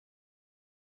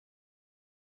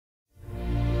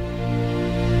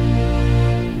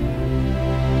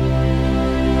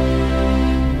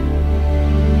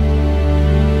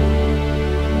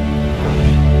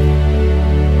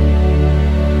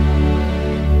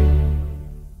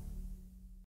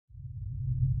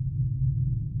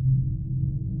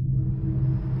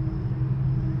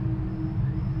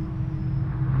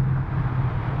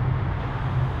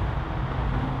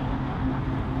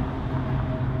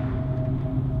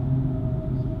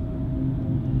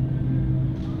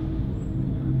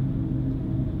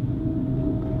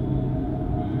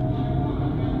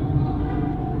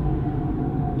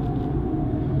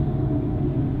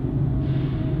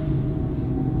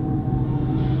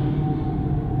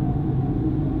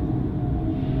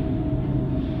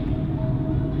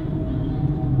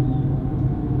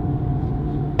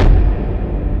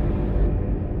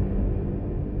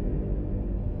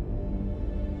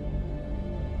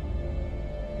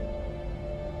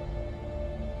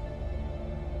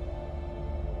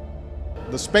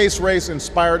the space race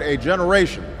inspired a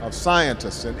generation of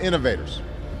scientists and innovators.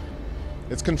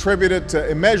 It's contributed to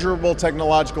immeasurable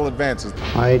technological advances.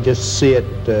 I just see it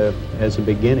as a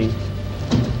beginning,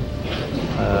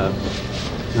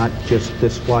 not just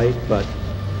this flight, but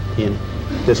in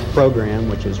this program,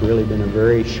 which has really been a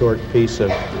very short piece of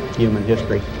human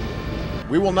history.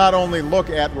 We will not only look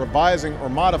at revising or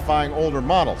modifying older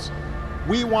models,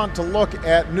 we want to look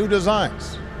at new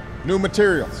designs, new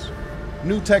materials,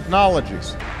 new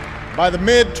technologies. By the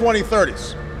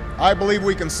mid-2030s, I believe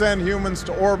we can send humans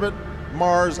to orbit,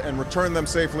 Mars, and return them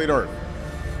safely to Earth.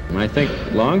 I think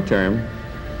long term,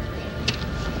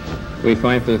 we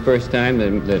find for the first time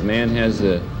that man has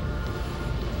the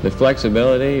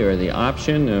flexibility or the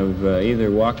option of either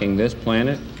walking this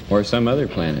planet or some other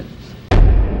planet.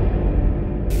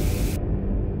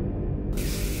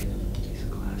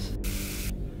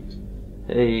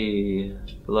 Hey,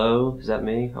 hello, is that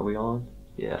me? Are we on?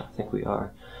 Yeah, I think we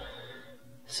are.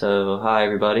 So, hi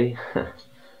everybody.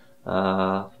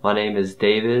 My name is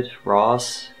David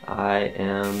Ross. I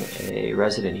am a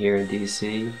resident here in DC.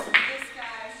 This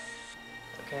guy.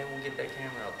 Okay, we'll get that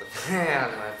camera out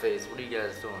of my face. What are you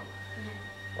guys doing?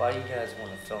 Why do you guys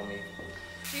want to film me?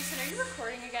 Jason, are you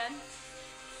recording again?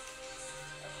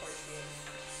 Of course he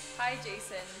is. Hi,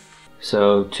 Jason.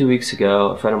 So 2 weeks ago,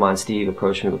 a friend of mine, Steve,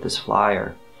 approached me with this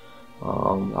flyer.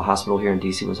 A hospital here in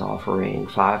DC was offering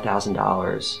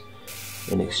 $5,000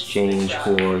 in exchange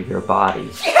for your body.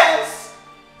 Yes!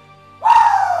 Woo!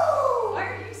 Why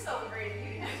are you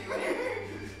celebrating?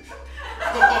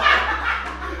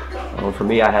 For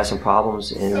me, I had some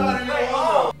problems in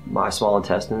my small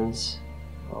intestines,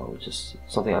 which is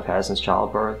something I've had since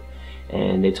childbirth,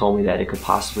 and they told me that it could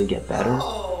possibly get better.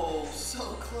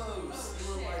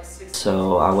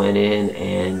 So I went in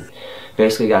and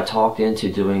basically got talked into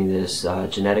doing this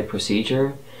genetic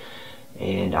procedure,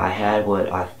 and I had what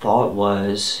I thought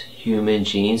was human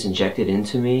genes injected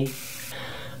into me.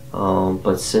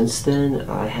 But since then,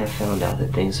 I have found out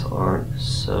that things aren't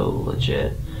so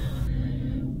legit.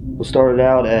 What started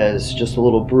out as just a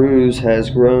little bruise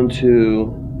has grown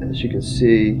to, as you can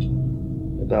see,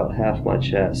 about half my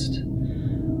chest.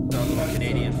 Our little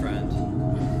Canadian friend.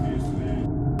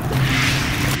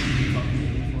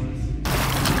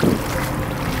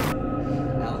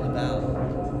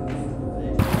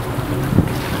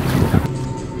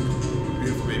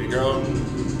 Beautiful baby girl,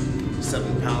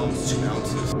 7 pounds, 2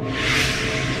 ounces.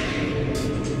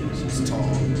 She's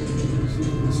tall.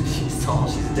 She's tall,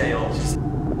 she's a day old. She's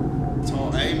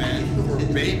tall, hey man, for a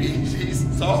baby, she's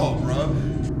tall, bro. I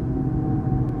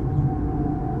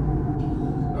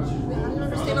don't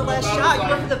understand the last shot. You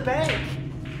went for the bank.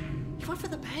 You went for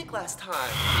the bank last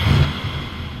time.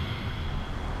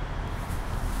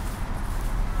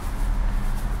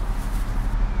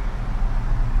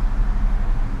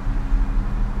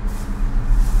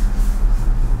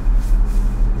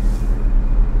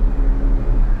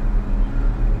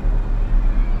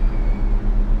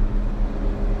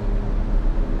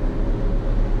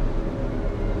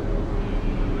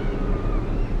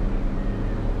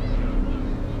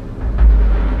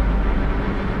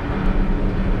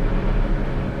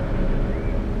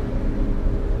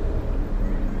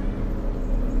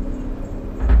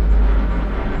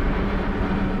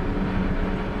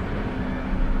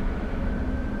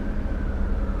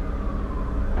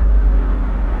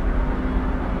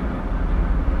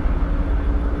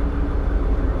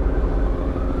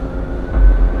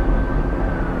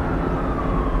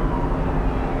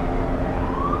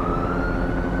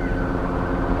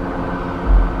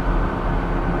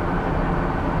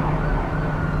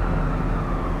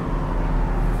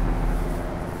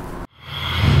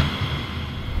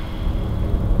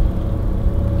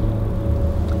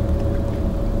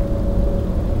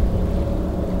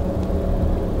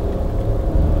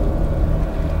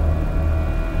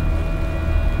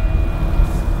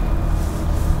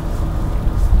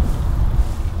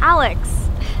 Alex,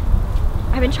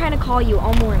 I've been trying to call you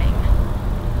all morning.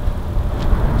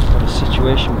 What a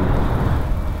situation we're in.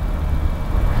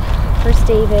 First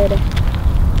David,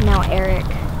 now Eric.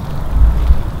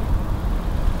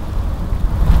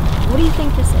 What do you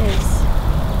think this is?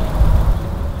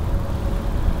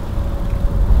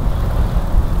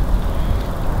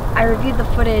 I reviewed the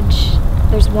footage.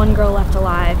 There's one girl left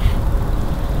alive.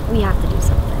 We have to do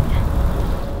something.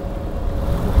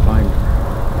 We'll find her.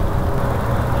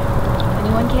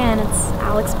 Anyone can. It's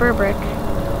Alex Burbrick.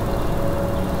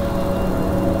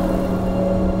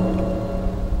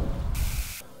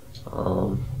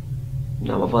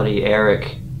 Now my buddy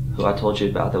Eric, who I told you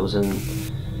about, that was in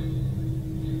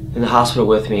the hospital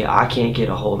with me, I can't get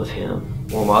a hold of him.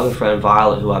 Well, my other friend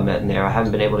Violet, who I met in there, I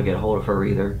haven't been able to get a hold of her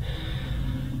either.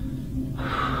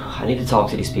 I need to talk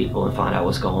to these people and find out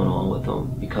what's going on with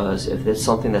them, because if it's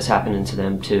something that's happening to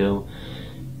them too,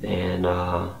 then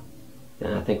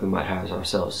I think we might have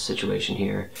ourselves a situation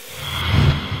here.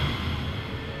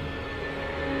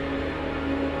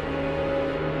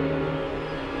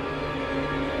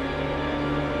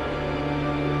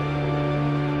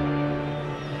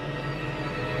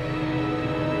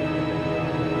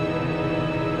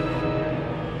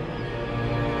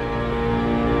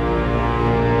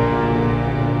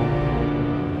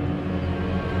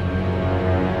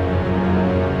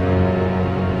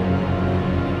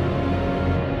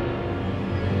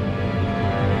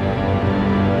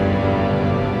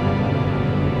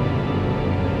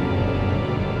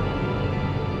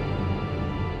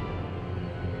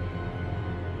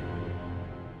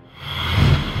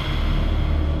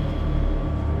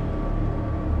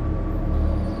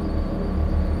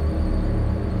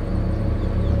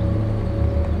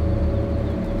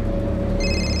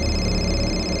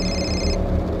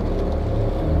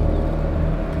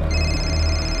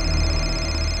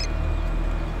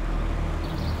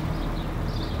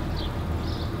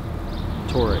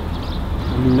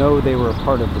 You know they were a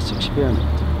part of this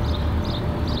experiment.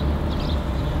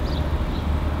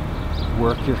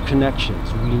 Work your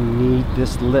connections. We need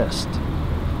this list.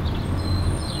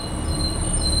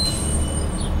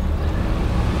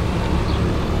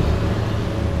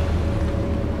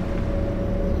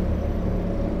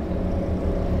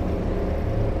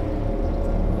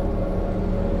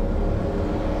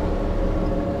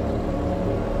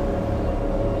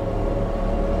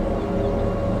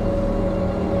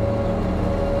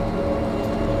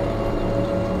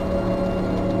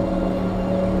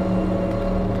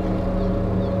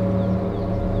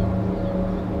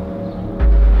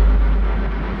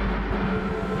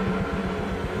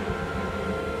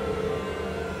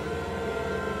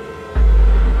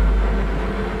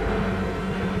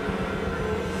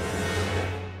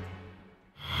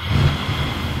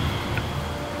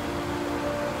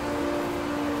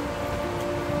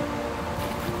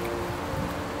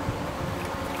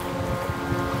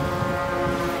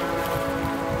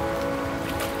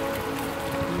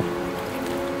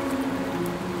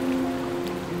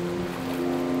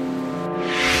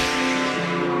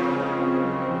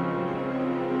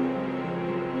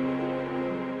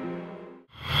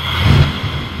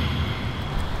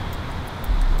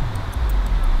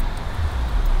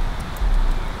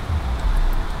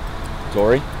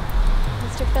 Dory?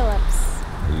 Mr. Phillips.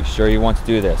 Are you sure you want to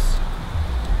do this?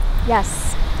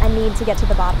 Yes, I need to get to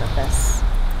the bottom of this.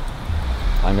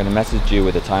 I'm going to message you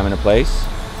with a time and a place.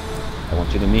 I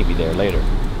want you to meet me there later.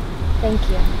 Thank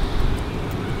you.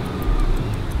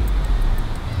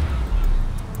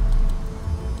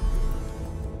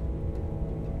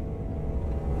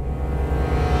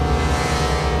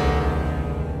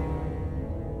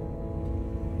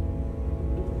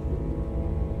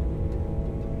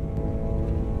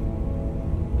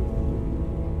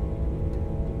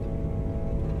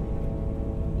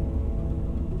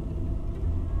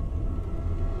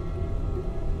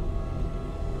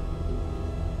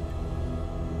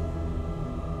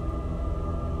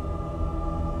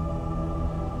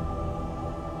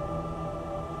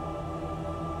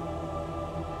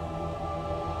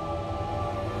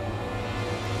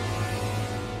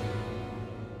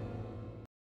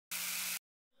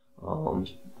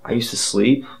 I used to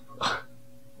sleep.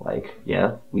 Like,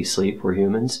 yeah, we sleep, we're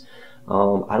humans.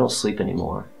 I don't sleep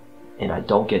anymore, and I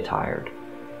don't get tired.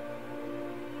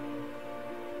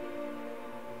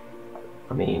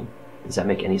 I mean, does that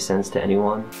make any sense to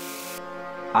anyone?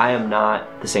 I am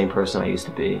not the same person I used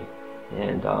to be,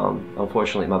 and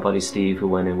unfortunately my buddy Steve, who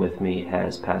went in with me,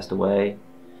 has passed away.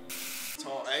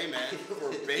 Tall, hey man, for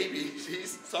a baby,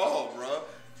 he's tall, bro.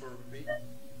 For a baby.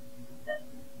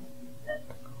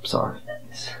 I'm sorry.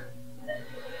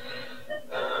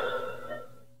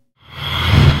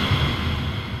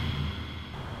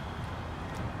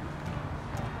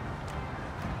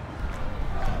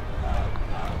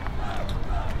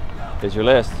 Here's your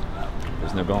list.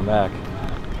 There's no going back.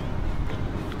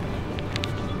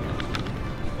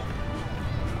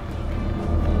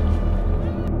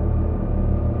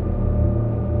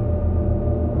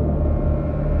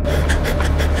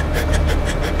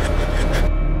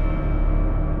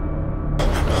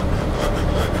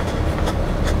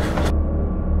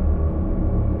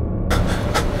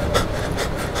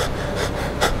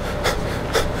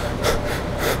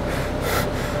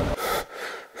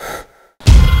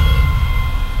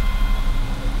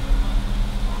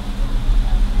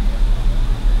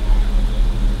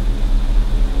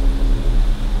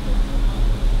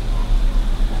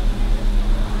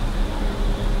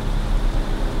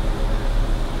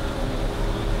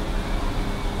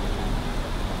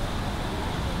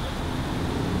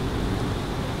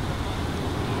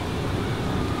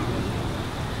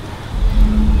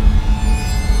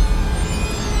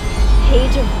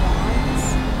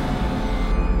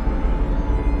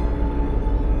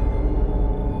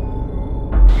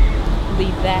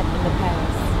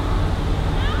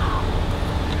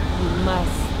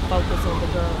 less focus on the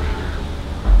girl.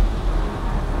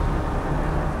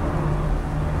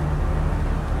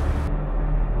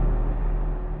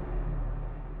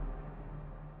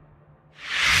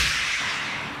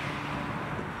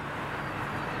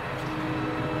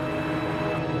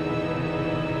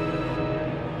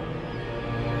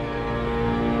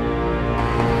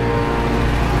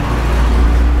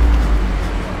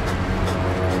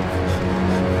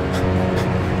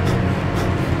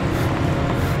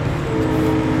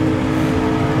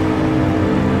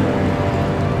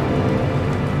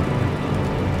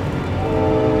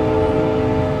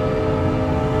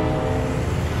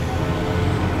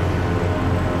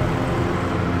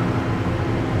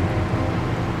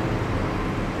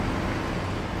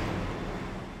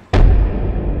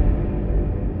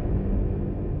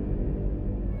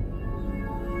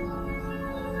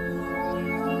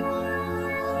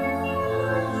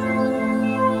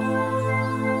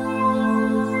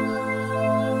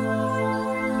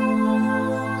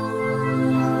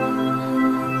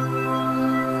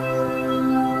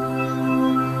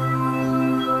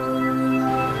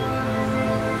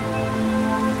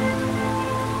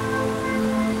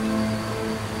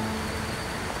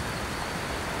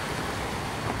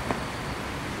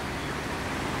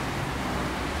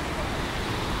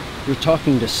 You're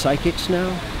talking to psychics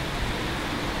now?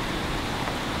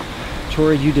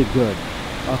 Tori, you did good.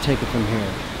 I'll take it from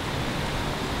here.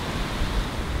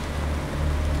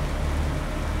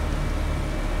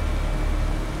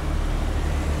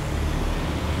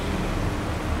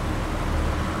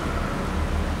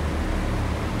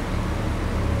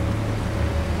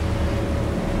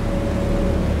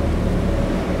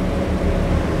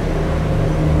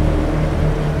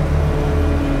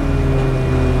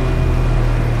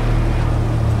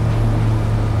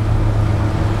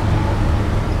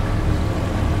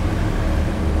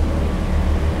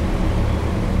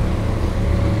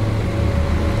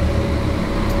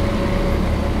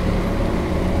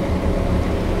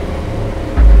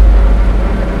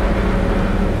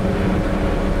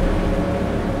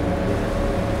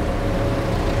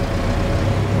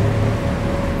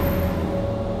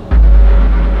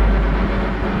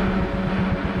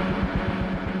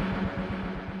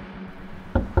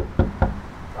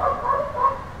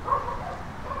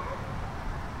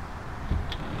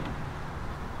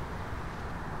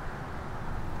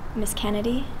 Miss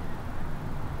Kennedy?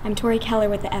 I'm Tori Keller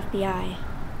with the FBI.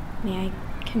 May I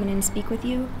come in and speak with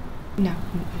you? No,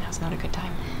 now's not a good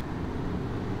time.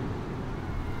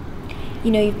 You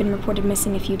know you've been reported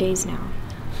missing a few days now.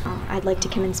 I'd like to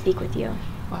come and speak with you.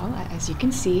 Well, as you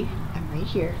can see, I'm right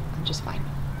here. I'm just fine.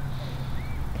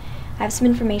 I have some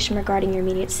information regarding your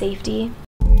immediate safety.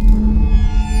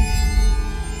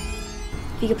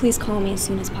 If you could please call me as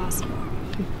soon as possible.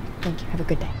 Thank you. Have a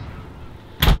good day.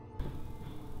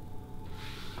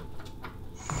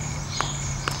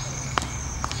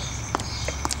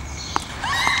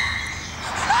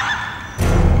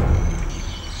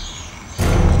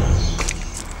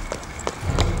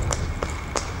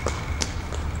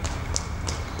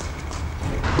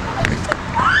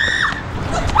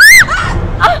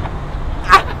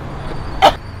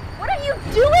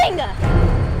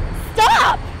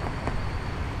 Stop!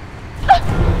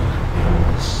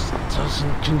 This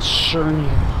doesn't concern you.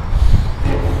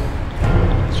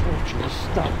 I told you to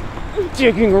stop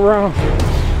digging around,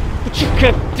 but you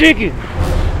kept digging.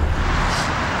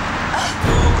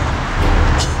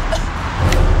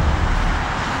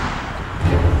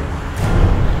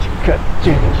 You kept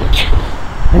digging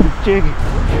and digging.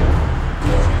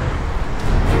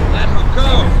 Let her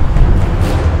go.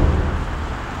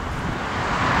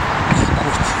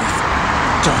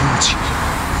 Done to you.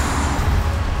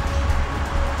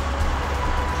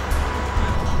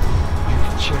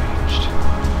 You've changed.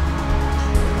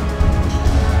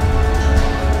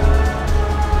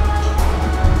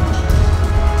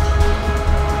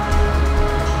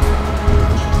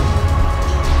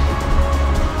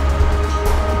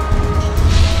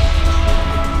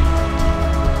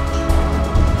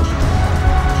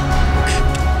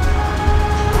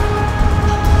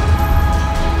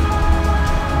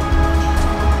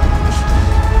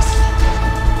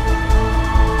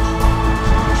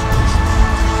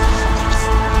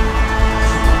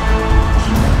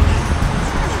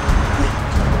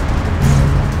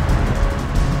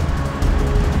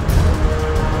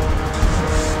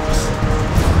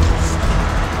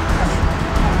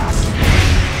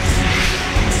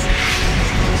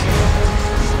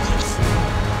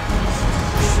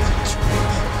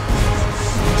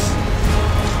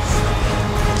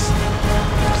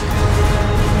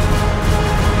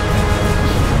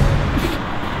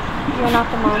 You're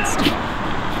not the monster.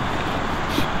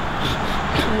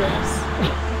 Yes.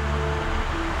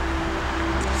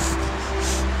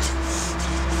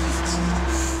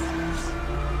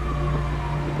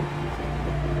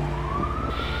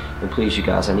 And please, you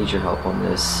guys, I need your help on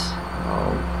this.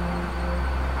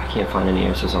 I can't find any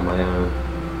answers on my own.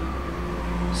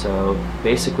 So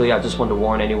basically, I just wanted to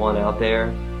warn anyone out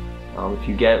there, if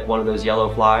you get one of those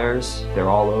yellow flyers, they're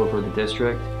all over the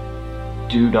district,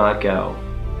 do not go.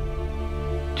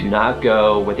 Do not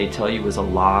go. What they tell you is a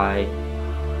lie.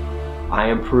 I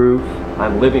am proof,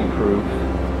 I'm living proof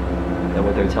that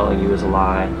what they're telling you is a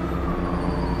lie.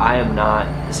 I am not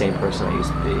the same person I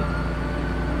used to be.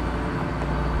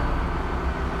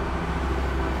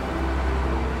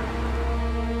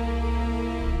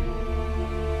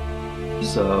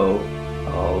 So,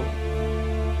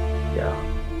 yeah,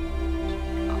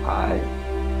 I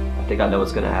think I know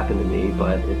what's going to happen to me,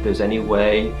 but if there's any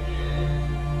way,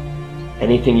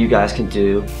 anything you guys can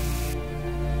do,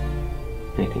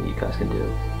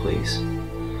 please.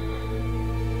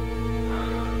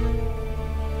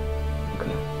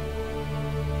 Okay.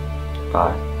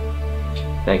 Bye.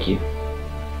 Thank you.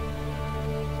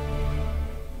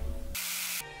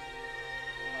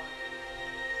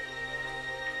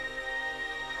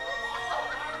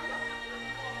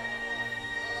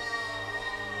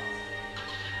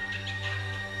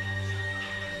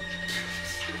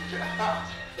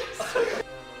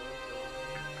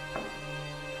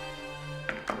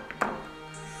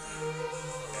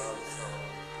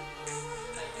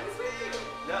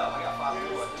 No, I got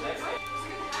 5 more. Next.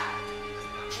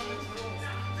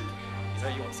 You know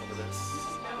you want some of this.